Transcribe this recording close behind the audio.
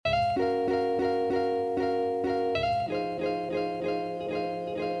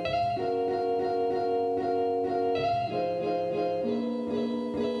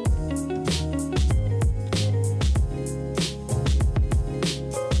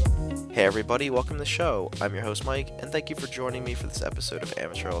Hey everybody, welcome to the show. I'm your host Mike, and thank you for joining me for this episode of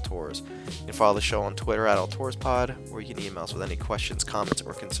Amateur Autors. You can follow the show on Twitter at AuteursPod, or you can email us with any questions, comments,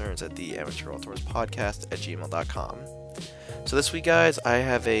 or concerns at the amateurauteursPodcast@gmail.com. So this week, guys, I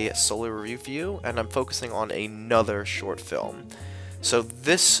have a solo review for you, and I'm focusing on another short film. So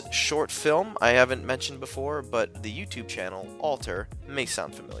this short film I haven't mentioned before, but the YouTube channel Alter may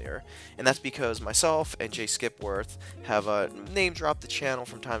sound familiar, and that's because myself and Jay Skipworth have name dropped the channel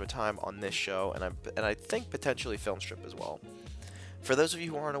from time to time on this show, and I think potentially Filmstrip as well. For those of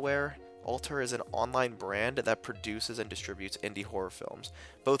you who aren't aware, Alter is an online brand that produces and distributes indie horror films,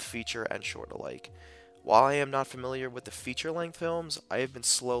 both feature and short alike. While I am not familiar with the feature-length films, I have been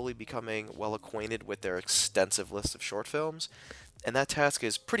slowly becoming well acquainted with their extensive list of short films, and that task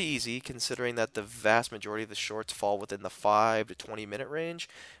is pretty easy considering that the vast majority of the shorts fall within the 5 to 20 minute range,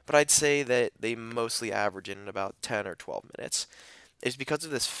 but I'd say that they mostly average in about 10 or 12 minutes. It's because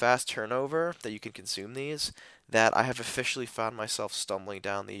of this fast turnover that you can consume these that I have officially found myself stumbling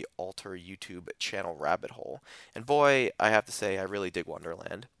down the Alter YouTube channel rabbit hole. And boy, I have to say, I really dig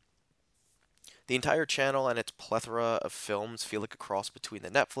Wonderland. The entire channel and its plethora of films feel like a cross between the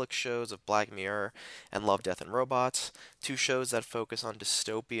Netflix shows of Black Mirror and Love, Death, and Robots, two shows that focus on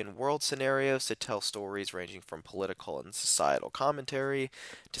dystopian world scenarios to tell stories ranging from political and societal commentary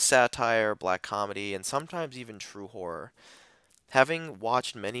to satire, black comedy, and sometimes even true horror. Having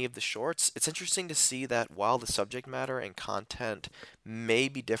watched many of the shorts, it's interesting to see that while the subject matter and content may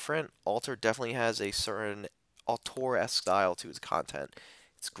be different, Alter definitely has a certain auteur-esque style to its content.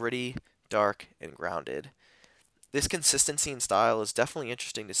 It's gritty, dark, and grounded. This consistency in style is definitely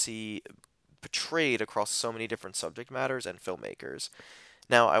interesting to see portrayed across so many different subject matters and filmmakers.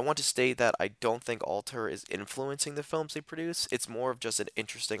 Now, I want to state that I don't think Alter is influencing the films they produce. It's more of just an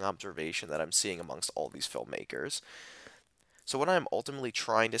interesting observation that I'm seeing amongst all these filmmakers. So, what I'm ultimately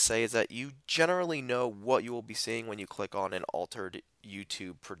trying to say is that you generally know what you will be seeing when you click on an altered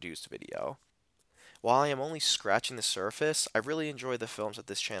YouTube produced video. While I am only scratching the surface, I really enjoy the films that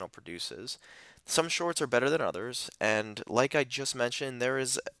this channel produces. Some shorts are better than others, and like I just mentioned, there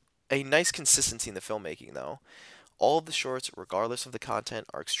is a nice consistency in the filmmaking, though. All of the shorts, regardless of the content,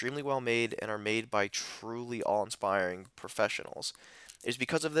 are extremely well made and are made by truly awe inspiring professionals. It's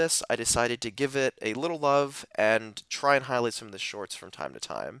because of this I decided to give it a little love and try and highlight some of the shorts from time to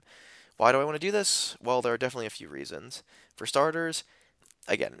time. Why do I want to do this? Well, there are definitely a few reasons. For starters,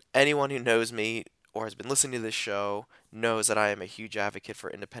 again, anyone who knows me or has been listening to this show knows that I am a huge advocate for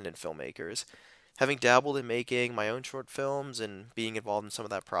independent filmmakers. Having dabbled in making my own short films and being involved in some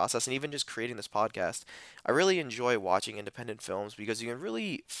of that process, and even just creating this podcast, I really enjoy watching independent films because you can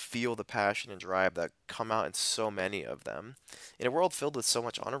really feel the passion and drive that come out in so many of them. In a world filled with so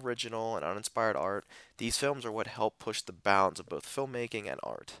much unoriginal and uninspired art, these films are what help push the bounds of both filmmaking and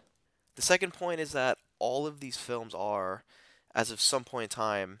art. The second point is that all of these films are, as of some point in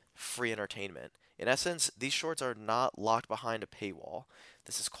time, free entertainment. In essence, these shorts are not locked behind a paywall.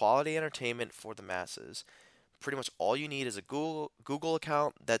 This is quality entertainment for the masses. Pretty much all you need is a Google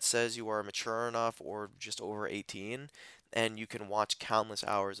account that says you are mature enough or just over 18, and you can watch countless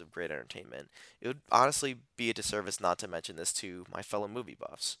hours of great entertainment. It would honestly be a disservice not to mention this to my fellow movie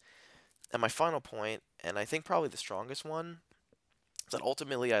buffs. And my final point, and I think probably the strongest one, is that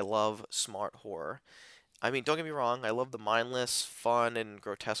ultimately I love smart horror. I mean, don't get me wrong, I love the mindless, fun, and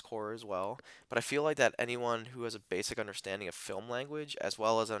grotesque horror as well, but I feel like that anyone who has a basic understanding of film language, as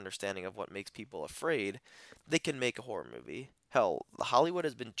well as an understanding of what makes people afraid, they can make a horror movie. Hell, Hollywood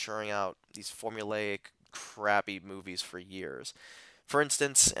has been churning out these formulaic, crappy movies for years. For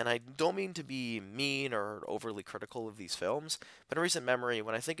instance, and I don't mean to be mean or overly critical of these films, but in recent memory,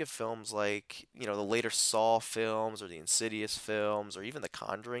 when I think of films like, the later Saw films, or the Insidious films, or even the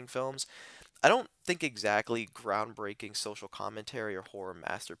Conjuring films, I don't think exactly groundbreaking social commentary or horror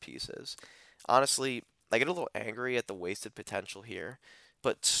masterpieces. Honestly, I get a little angry at the wasted potential here,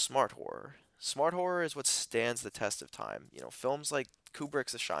 but smart horror. Smart horror is what stands the test of time. Films like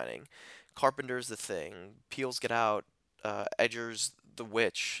Kubrick's The Shining, Carpenter's The Thing, Peele's Get Out, Edger's The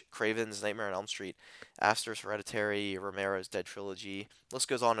Witch, Craven's Nightmare on Elm Street, Astor's Hereditary, Romero's Dead Trilogy, list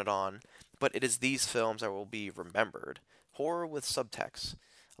goes on and on. But it is these films that will be remembered. Horror with subtext.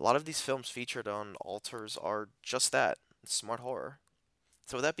 A lot of these films featured on Alters are just that, smart horror.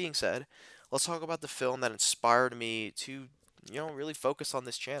 So with that being said, let's talk about the film that inspired me to, really focus on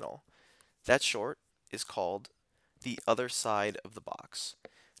this channel. That short is called The Other Side of the Box.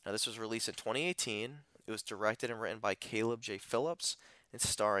 Now this was released in 2018. It was directed and written by Caleb J. Phillips. It's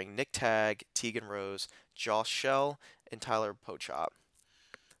starring Nick Tagg, Tegan Rose, Josh Shell, and Tyler Pochop.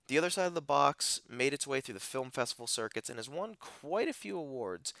 The Other Side of the Box made its way through the film festival circuits and has won quite a few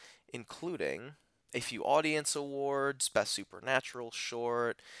awards, including a few audience awards, Best Supernatural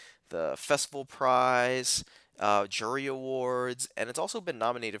Short, the Festival Prize, jury awards, and it's also been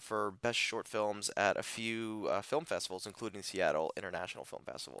nominated for Best Short Films at a few film festivals, including Seattle International Film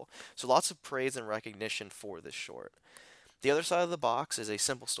Festival. So lots of praise and recognition for this short. The Other Side of the Box is a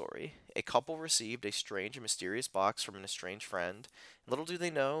simple story. A couple received a strange and mysterious box from an estranged friend. Little do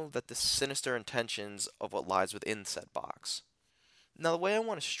they know that the sinister intentions of what lies within said box. Now, the way I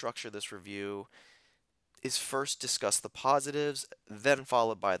want to structure this review is first discuss the positives, then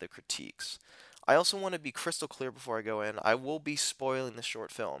followed by the critiques. I also want to be crystal clear before I go in. I will be spoiling the short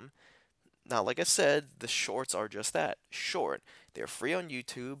film. Now, like I said, the shorts are just that, short. They're free on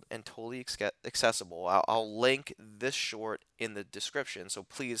YouTube and totally accessible. I'll link this short in the description, so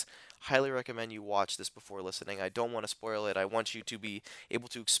please highly recommend you watch this before listening. I don't want to spoil it. I want you to be able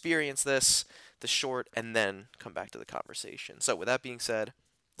to experience this, the short, and then come back to the conversation. So, with that being said,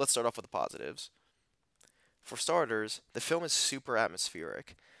 let's start off with the positives. For starters, the film is super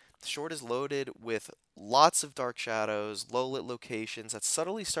atmospheric. The short is loaded with lots of dark shadows, low lit locations that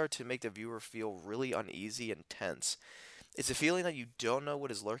subtly start to make the viewer feel really uneasy and tense. It's a feeling that you don't know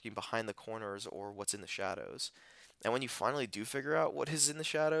what is lurking behind the corners or what's in the shadows. And when you finally do figure out what is in the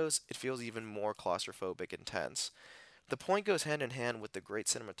shadows, it feels even more claustrophobic and tense. The point goes hand in hand with the great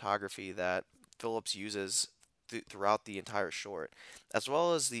cinematography that Phillips uses throughout the entire short, as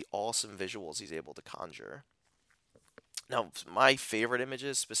well as the awesome visuals he's able to conjure. Now, my favorite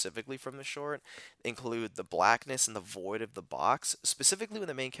images specifically from the short include the blackness and the void of the box, specifically when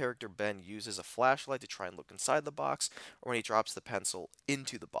the main character Ben uses a flashlight to try and look inside the box, or when he drops the pencil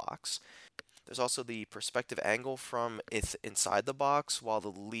into the box. There's also the perspective angle from inside the box while the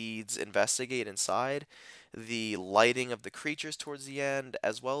leads investigate inside, the lighting of the creatures towards the end,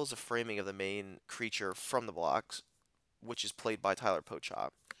 as well as the framing of the main creature from the box, which is played by Tyler Pochop.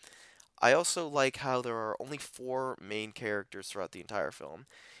 I also like how there are only four main characters throughout the entire film.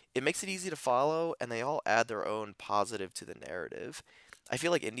 It makes it easy to follow, and they all add their own positive to the narrative. I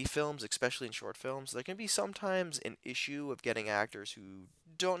feel like indie films, especially in short films, there can be sometimes an issue of getting actors who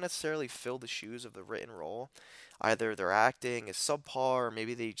don't necessarily fill the shoes of the written role. Either their acting is subpar, or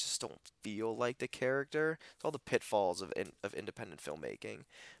maybe they just don't feel like the character. It's all the pitfalls of independent filmmaking.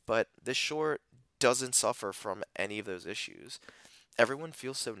 But this short doesn't suffer from any of those issues. Everyone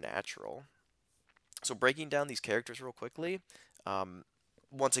feels so natural. So breaking down these characters real quickly, um,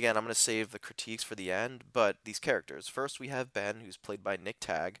 once again, I'm going to save the critiques for the end, but these characters. First, we have Ben, who's played by Nick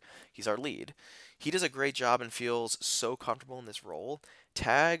Tagg. He's our lead. He does a great job and feels so comfortable in this role.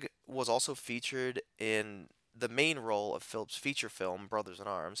 Tagg was also featured in the main role of Phillips' feature film, Brothers in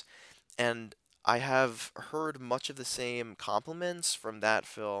Arms, and I have heard much of the same compliments from that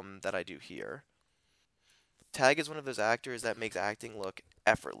film that I do here. Tagg is one of those actors that makes acting look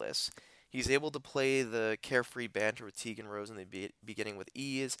effortless. He's able to play the carefree banter with Tegan Rose in the beginning with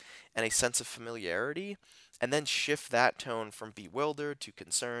ease and a sense of familiarity, and then shift that tone from bewildered to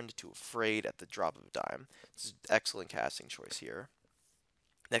concerned to afraid at the drop of a dime. It's an excellent casting choice here.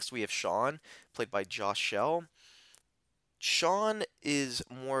 Next, we have Sean, played by Josh Shell. Sean is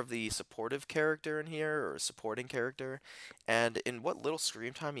more of the supportive character in here, or supporting character, and in what little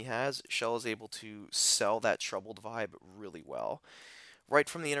screen time he has, Shell is able to sell that troubled vibe really well. Right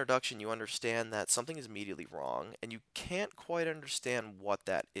from the introduction, you understand that something is immediately wrong, and you can't quite understand what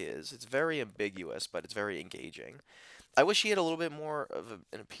that is. It's very ambiguous, but it's very engaging. I wish he had a little bit more of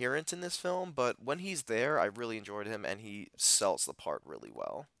an appearance in this film, but when he's there, I really enjoyed him, and he sells the part really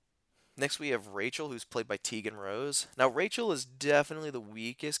well. Next, we have Rachel, who's played by Tegan Rose. Now, Rachel is definitely the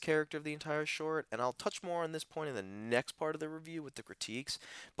weakest character of the entire short, and I'll touch more on this point in the next part of the review with the critiques.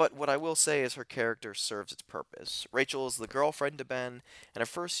 But what I will say is her character serves its purpose. Rachel is the girlfriend to Ben, and at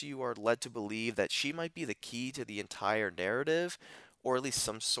first you are led to believe that she might be the key to the entire narrative, or at least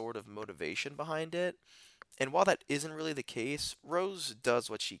some sort of motivation behind it. And while that isn't really the case, Rose does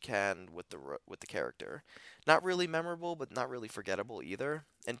what she can with the character. Not really memorable, but not really forgettable either.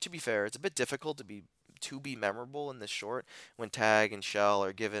 And to be fair, it's a bit difficult to be memorable in this short when Tagg and Shell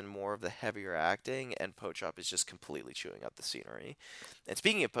are given more of the heavier acting, and Pochop is just completely chewing up the scenery. And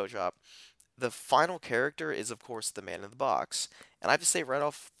speaking of Pochop, the final character is, of course, the man in the box. And I have to say right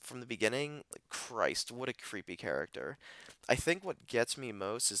off from the beginning, like, Christ, what a creepy character. I think what gets me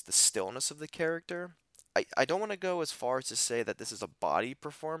most is the stillness of the character. I don't want to go as far as to say that this is a body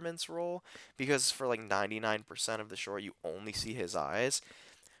performance role, because for like 99% of the short you only see his eyes.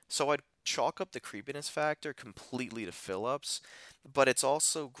 So I'd chalk up the creepiness factor completely to Phillips, but it's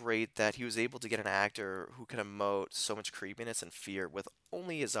also great that he was able to get an actor who can emote so much creepiness and fear with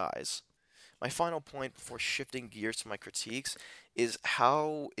only his eyes. My final point before shifting gears to my critiques is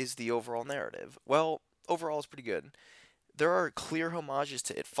how is the overall narrative? Well, overall it's pretty good. There are clear homages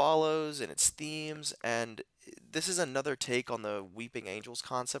to It Follows and its themes, and this is another take on the Weeping Angels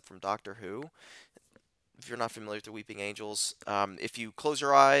concept from Doctor Who. If you're not familiar with the Weeping Angels, if you close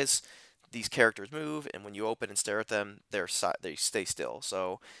your eyes, these characters move, and when you open and stare at them, they stay still.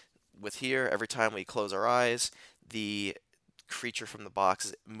 So with here, every time we close our eyes, the creature from the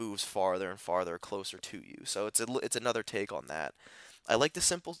box moves farther and farther closer to you. So it's another take on that. I like the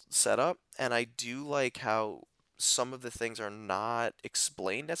simple setup, and I do like how some of the things are not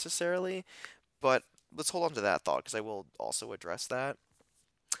explained necessarily, but let's hold on to that thought because I will also address that.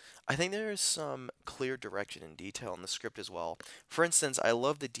 I think there is some clear direction and detail in the script as well. For instance, I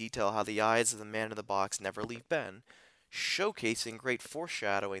love the detail how the eyes of the man in the box never leave Ben, showcasing great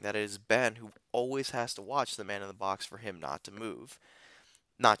foreshadowing that it is Ben who always has to watch the man in the box for him not to move,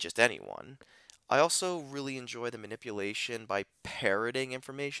 not just anyone. I also really enjoy the manipulation by parroting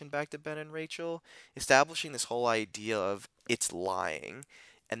information back to Ben and Rachel, establishing this whole idea of it's lying,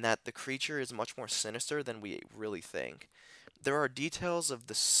 and that the creature is much more sinister than we really think. There are details of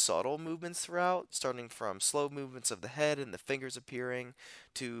the subtle movements throughout, starting from slow movements of the head and the fingers appearing,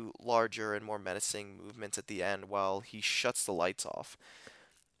 to larger and more menacing movements at the end while he shuts the lights off.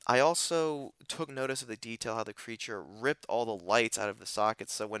 I also took notice of the detail how the creature ripped all the lights out of the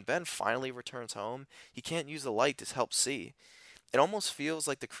sockets, so when Ben finally returns home, he can't use the light to help see. It almost feels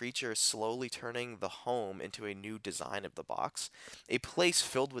like the creature is slowly turning the home into a new design of the box, a place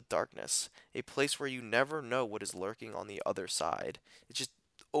filled with darkness, a place where you never know what is lurking on the other side. It's just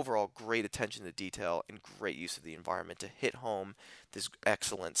overall great attention to detail and great use of the environment to hit home this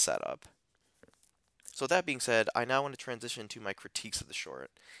excellent setup. So, with that being said, I now want to transition to my critiques of the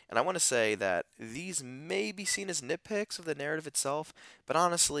short. And I want to say that these may be seen as nitpicks of the narrative itself, but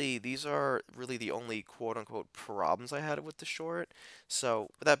honestly, these are really the only quote unquote problems I had with the short.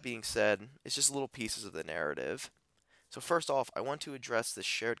 So, with that being said, it's just little pieces of the narrative. So, first off, I want to address the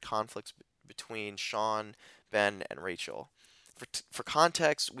shared conflicts between Sean, Ben, and Rachel. For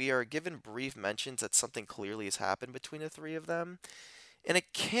context, we are given brief mentions that something clearly has happened between the three of them, and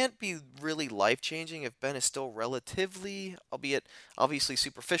it can't be really life changing if Ben is still relatively, albeit obviously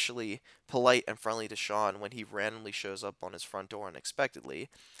superficially, polite and friendly to Sean when he randomly shows up on his front door unexpectedly.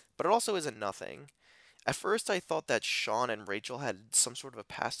 But it also isn't nothing. At first, I thought that Sean and Rachel had some sort of a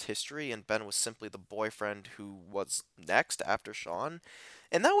past history, and Ben was simply the boyfriend who was next after Sean.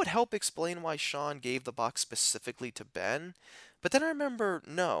 And that would help explain why Sean gave the box specifically to Ben. But then I remember,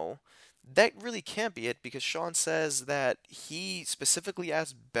 no, that really can't be it because Sean says that he specifically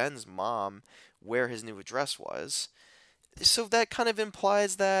asked Ben's mom where his new address was. So that kind of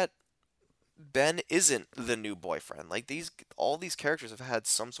implies that Ben isn't the new boyfriend. Like all these characters have had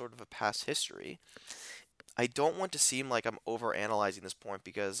some sort of a past history. I don't want to seem like I'm over analyzing this point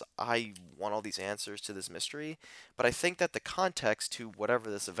because I want all these answers to this mystery, but I think that the context to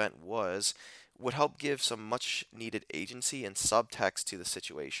whatever this event was would help give some much needed agency and subtext to the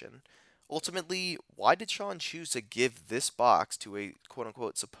situation. Ultimately, why did Sean choose to give this box to a quote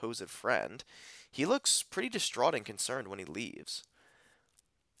unquote supposed friend? He looks pretty distraught and concerned when he leaves.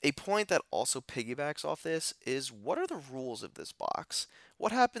 A point that also piggybacks off this is what are the rules of this box?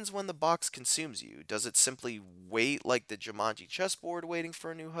 What happens when the box consumes you? Does it simply wait like the Jumanji chessboard waiting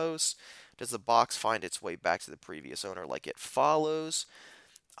for a new host? Does the box find its way back to the previous owner like It Follows?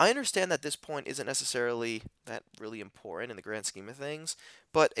 I understand that this point isn't necessarily that really important in the grand scheme of things,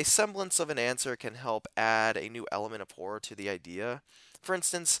 but a semblance of an answer can help add a new element of horror to the idea. For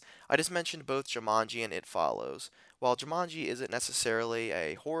instance, I just mentioned both Jumanji and It Follows. While Jumanji isn't necessarily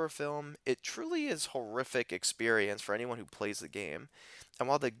a horror film, it truly is horrific experience for anyone who plays the game. And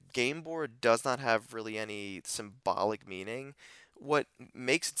while the game board does not have really any symbolic meaning, what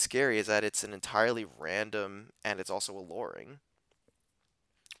makes it scary is that it's an entirely random and it's also alluring.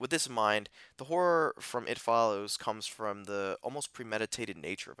 With this in mind, the horror from It Follows comes from the almost premeditated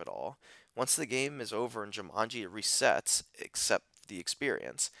nature of it all. Once the game is over in Jumanji, it resets, except the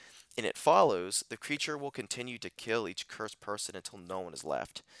experience. In It Follows, the creature will continue to kill each cursed person until no one is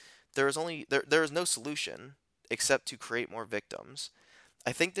left. There is no solution except to create more victims.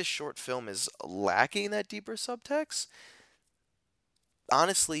 I think this short film is lacking that deeper subtext.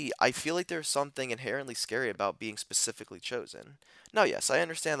 Honestly, I feel like there's something inherently scary about being specifically chosen. Now, yes, I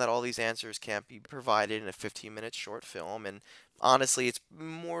understand that all these answers can't be provided in a 15-minute short film, and honestly, it's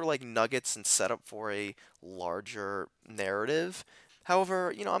more like nuggets and setup for a larger narrative.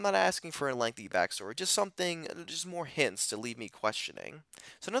 However, I'm not asking for a lengthy backstory, just more hints to leave me questioning.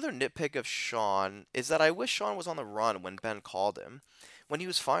 So another nitpick of Sean is that I wish Sean was on the run when Ben called him. When he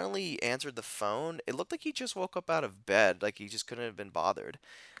was finally answered the phone, it looked like he just woke up out of bed, like he just couldn't have been bothered.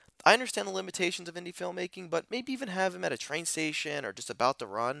 I understand the limitations of indie filmmaking, but maybe even have him at a train station or just about to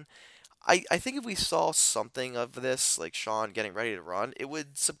run. I think if we saw something of this, like Sean getting ready to run, it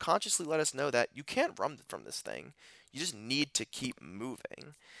would subconsciously let us know that you can't run from this thing. You just need to keep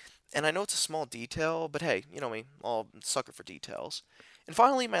moving. And I know it's a small detail, but hey, you know me, I'll sucker for details. And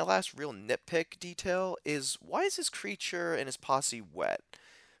finally, my last real nitpick detail is why is this creature and his posse wet?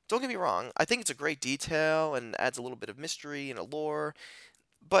 Don't get me wrong, I think it's a great detail and adds a little bit of mystery and allure,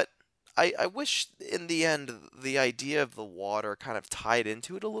 but I wish in the end the idea of the water kind of tied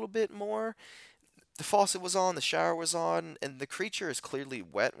into it a little bit more. The faucet was on, the shower was on, and the creature is clearly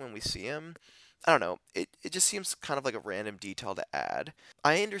wet when we see him. I don't know, it just seems kind of like a random detail to add.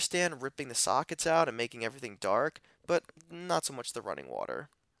 I understand ripping the sockets out and making everything dark, but not so much the running water.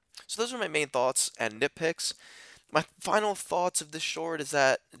 So those are my main thoughts and nitpicks. My final thoughts of this short is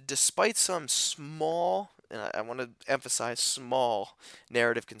that despite some small, and I want to emphasize small,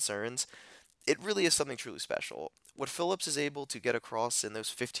 narrative concerns, it really is something truly special. What Phillips is able to get across in those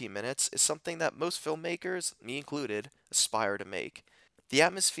 15 minutes is something that most filmmakers, me included, aspire to make. The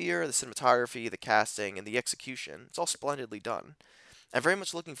atmosphere, the cinematography, the casting, and the execution, it's all splendidly done. I'm very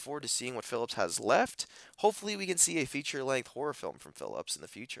much looking forward to seeing what Phillips has left. Hopefully, we can see a feature length horror film from Phillips in the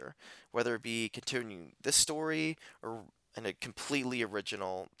future, whether it be continuing this story or in a completely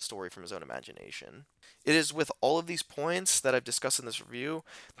original story from his own imagination. It is with all of these points that I've discussed in this review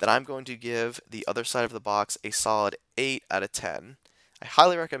that I'm going to give The Other Side of the Box a solid 8 out of 10. I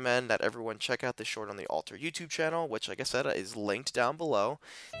highly recommend that everyone check out this short on the Alter YouTube channel, which, like I said, is linked down below.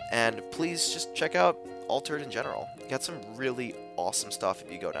 And please just check out Altered in general. Got some really awesome stuff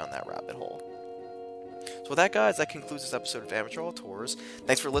if you go down that rabbit hole. So with that, guys, that concludes this episode of Amateur Auteurs.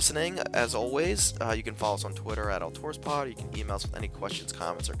 Thanks for listening. As always, you can follow us on Twitter at AuteursPod. You can email us with any questions,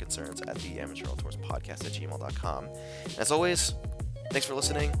 comments, or concerns at the amateurauteurespodcast@gmail.com. And as always, thanks for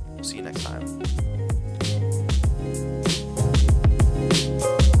listening. We'll see you next time.